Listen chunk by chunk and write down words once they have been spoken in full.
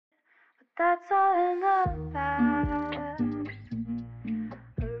That's all in the past.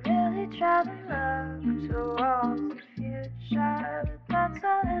 I really try to look towards the future, but that's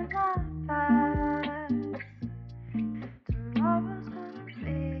all in the past. Tomorrow's gonna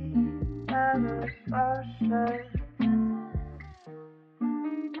be better for sure.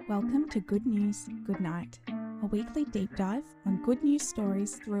 Welcome to Good News, Good Night, a weekly deep dive on good news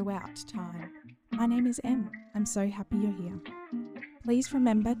stories throughout time. My name is Em. I'm so happy you're here. Please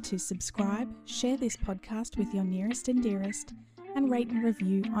remember to subscribe, share this podcast with your nearest and dearest, and rate and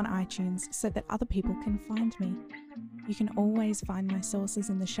review on iTunes so that other people can find me. You can always find my sources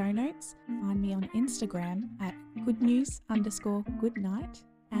in the show notes. Find me on Instagram at goodnews_goodnight.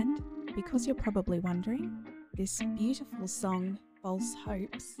 And because you're probably wondering, this beautiful song, False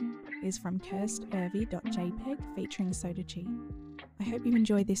Hopes, is from kirsthervey.jpg featuring Soda Chi. I hope you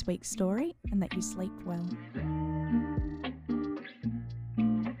enjoy this week's story and that you sleep well.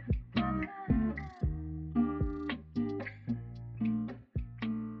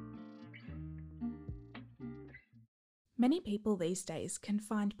 Many people these days can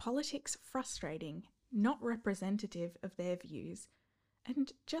find politics frustrating, not representative of their views,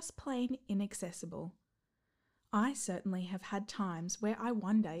 and just plain inaccessible. I certainly have had times where I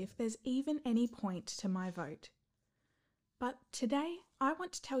wonder if there's even any point to my vote. But today, I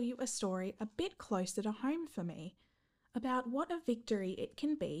want to tell you a story a bit closer to home for me about what a victory it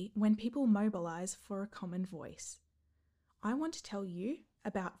can be when people mobilise for a common voice. I want to tell you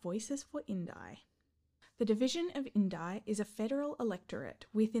about Voices for Indi. The Division of Indi is a federal electorate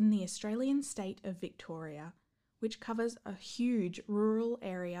within the Australian state of Victoria, which covers a huge rural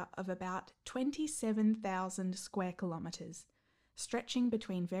area of about 27,000 square kilometres, stretching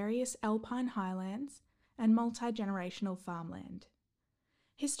between various alpine highlands and multi-generational farmland.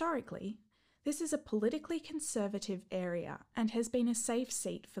 Historically, this is a politically conservative area and has been a safe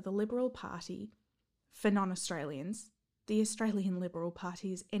seat for the Liberal Party. For non-Australians, the Australian Liberal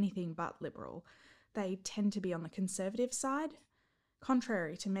Party is anything but liberal. They tend to be on the conservative side,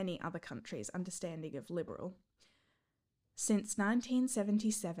 contrary to many other countries' understanding of liberal. Since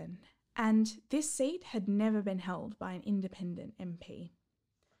 1977, and this seat had never been held by an independent MP.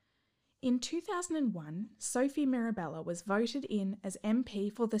 In 2001, Sophie Mirabella was voted in as MP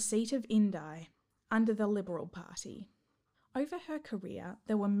for the seat of Indi under the Liberal Party. Over her career,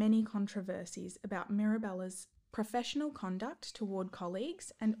 there were many controversies about Mirabella's professional conduct toward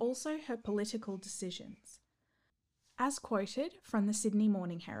colleagues and also her political decisions. As quoted from the Sydney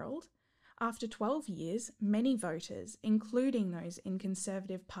Morning Herald, after 12 years, many voters, including those in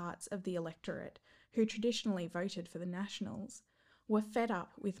conservative parts of the electorate who traditionally voted for the Nationals, were fed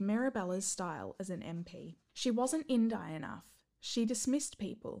up with Mirabella's style as an MP. She wasn't Indi enough. She dismissed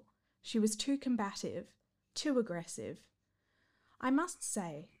people. She was too combative, too aggressive. I must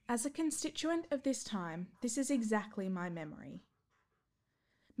say, as a constituent of this time, this is exactly my memory.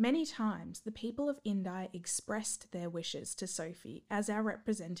 Many times, the people of Indi expressed their wishes to Sophie as our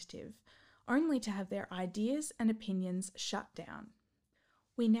representative, only to have their ideas and opinions shut down.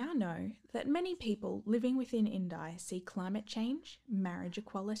 We now know that many people living within Indi see climate change, marriage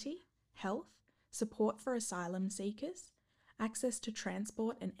equality, health, support for asylum seekers, access to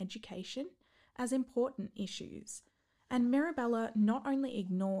transport and education as important issues. And Mirabella not only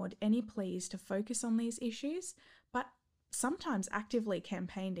ignored any pleas to focus on these issues, but sometimes actively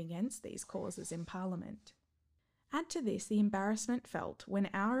campaigned against these causes in Parliament. Add to this the embarrassment felt when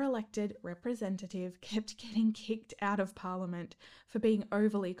our elected representative kept getting kicked out of Parliament for being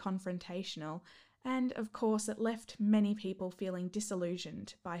overly confrontational, and of course it left many people feeling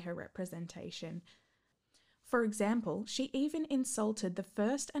disillusioned by her representation. For example, she even insulted the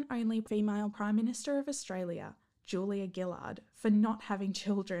first and only female Prime Minister of Australia, Julia Gillard, for not having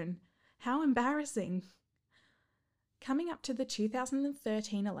children. How embarrassing! Coming up to the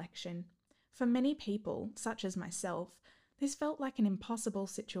 2013 election, for many people, such as myself, this felt like an impossible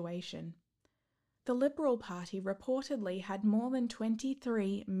situation. The Liberal Party reportedly had more than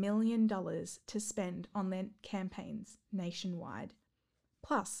 $23 million to spend on their campaigns nationwide.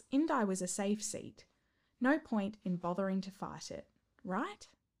 Plus, Indi was a safe seat. No point in bothering to fight it, right?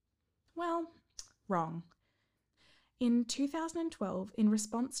 Well, wrong. In 2012, in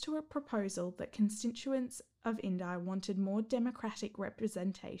response to a proposal that constituents of Indi wanted more democratic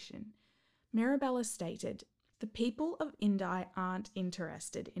representation, Mirabella stated, "The people of Indi aren't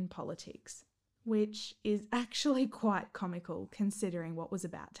interested in politics," which is actually quite comical considering what was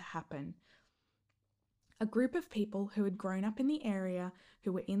about to happen. A group of people who had grown up in the area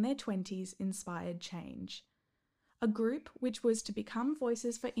who were in their 20s inspired change. A group which was to become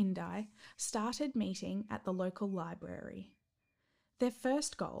Voices for Indi started meeting at the local library. Their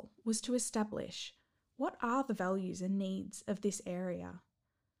first goal was to establish what are the values and needs of this area.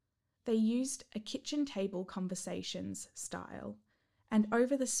 They used a kitchen table conversations style, and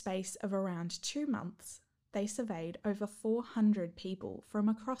over the space of around 2 months, they surveyed over 400 people from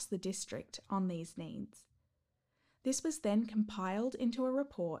across the district on these needs. This was then compiled into a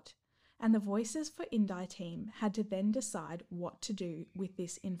report, and the Voices for Indi team had to then decide what to do with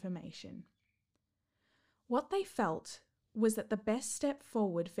this information. What they felt was that the best step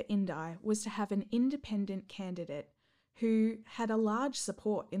forward for Indi was to have an independent candidate who had a large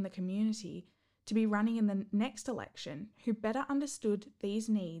support in the community to be running in the next election, who better understood these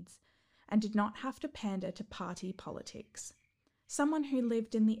needs and did not have to pander to party politics. Someone who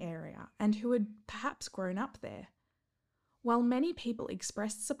lived in the area and who had perhaps grown up there. While many people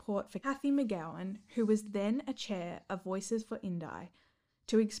expressed support for Cathy McGowan, who was then a chair of Voices for Indi,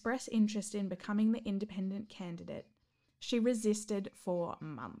 to express interest in becoming the independent candidate, she resisted for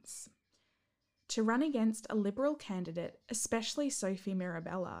months. To run against a Liberal candidate, especially Sophie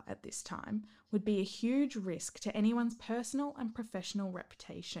Mirabella at this time, would be a huge risk to anyone's personal and professional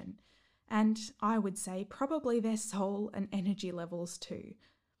reputation, and I would say probably their soul and energy levels too.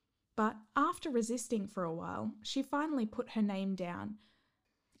 But after resisting for a while, she finally put her name down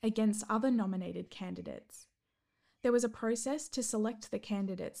against other nominated candidates. There was a process to select the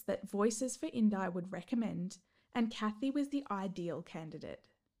candidates that Voices for Indi would recommend, and Cathy was the ideal candidate.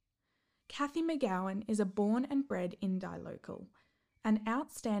 Cathy McGowan is a born and bred Indi local, an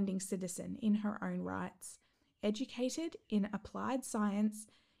outstanding citizen in her own rights, educated in applied science,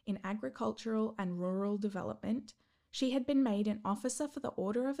 in agricultural and rural development. She had been made an Officer for the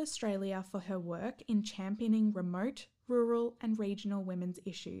Order of Australia for her work in championing remote, rural and regional women's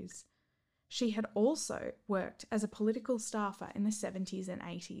issues. She had also worked as a political staffer in the 70s and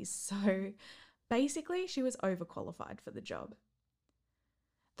 80s, so basically she was overqualified for the job.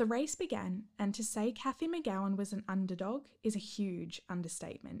 The race began, and to say Cathy McGowan was an underdog is a huge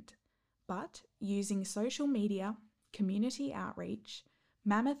understatement. But using social media, community outreach,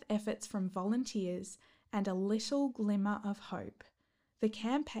 mammoth efforts from volunteers, and a little glimmer of hope, the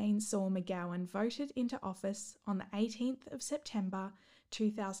campaign saw McGowan voted into office on the 18th of September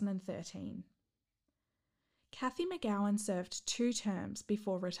 2013. Cathy McGowan served 2 terms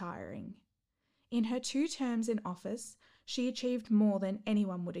before retiring. In her 2 terms in office, she achieved more than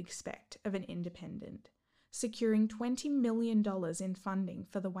anyone would expect of an independent, securing $20 million in funding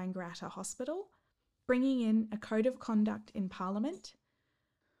for the Wangaratta Hospital, bringing in a code of conduct in Parliament,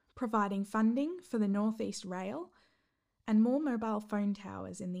 providing funding for the North East Rail, and more mobile phone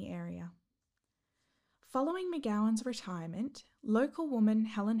towers in the area. Following McGowan's retirement, local woman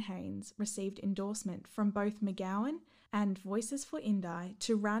Helen Haines received endorsement from both McGowan and Voices for Indi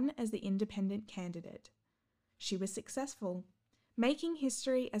to run as the independent candidate. She was successful, making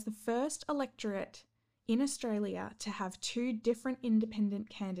history as the first electorate in Australia to have 2 different independent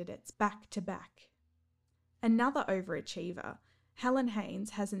candidates back to back. Another overachiever, Helen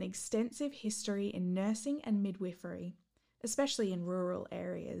Haines has an extensive history in nursing and midwifery, especially in rural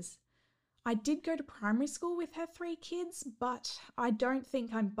areas. I did go to primary school with her 3 kids, but I don't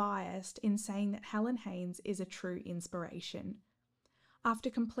think I'm biased in saying that Helen Haines is a true inspiration.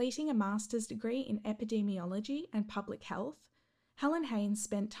 After completing a master's degree in epidemiology and public health, Helen Haines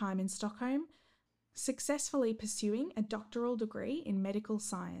spent time in Stockholm, successfully pursuing a doctoral degree in medical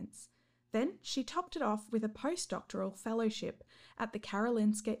science. Then she topped it off with a postdoctoral fellowship at the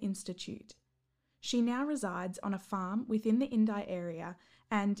Karolinska Institute. She now resides on a farm within the Indi area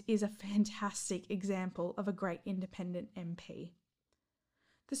and is a fantastic example of a great independent MP.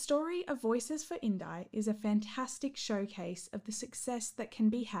 The story of Voices for Indi is a fantastic showcase of the success that can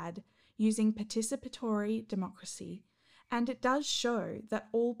be had using participatory democracy, and it does show that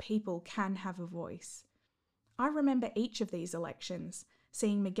all people can have a voice. I remember each of these elections,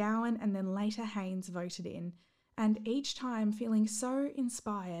 seeing McGowan and then later Haines voted in, and each time feeling so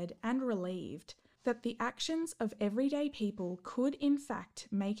inspired and relieved that the actions of everyday people could in fact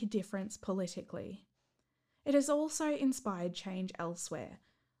make a difference politically. It has also inspired change elsewhere.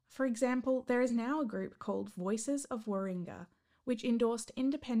 For example, there is now a group called Voices of Warringah, which endorsed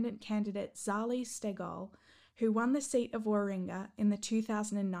independent candidate Zali Steggall, who won the seat of Warringah in the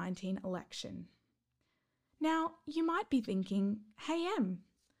 2019 election. Now, you might be thinking, hey Em,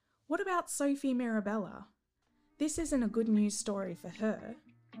 what about Sophie Mirabella? This isn't a good news story for her.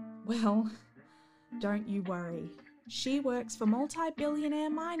 Well, don't you worry. She works for multi-billionaire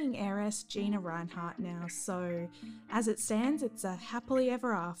mining heiress Gina Rinehart now, so as it stands, it's a happily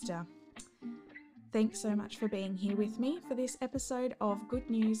ever after. Thanks so much for being here with me for this episode of Good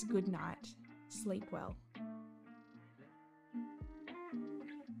News, Good Night. Sleep well.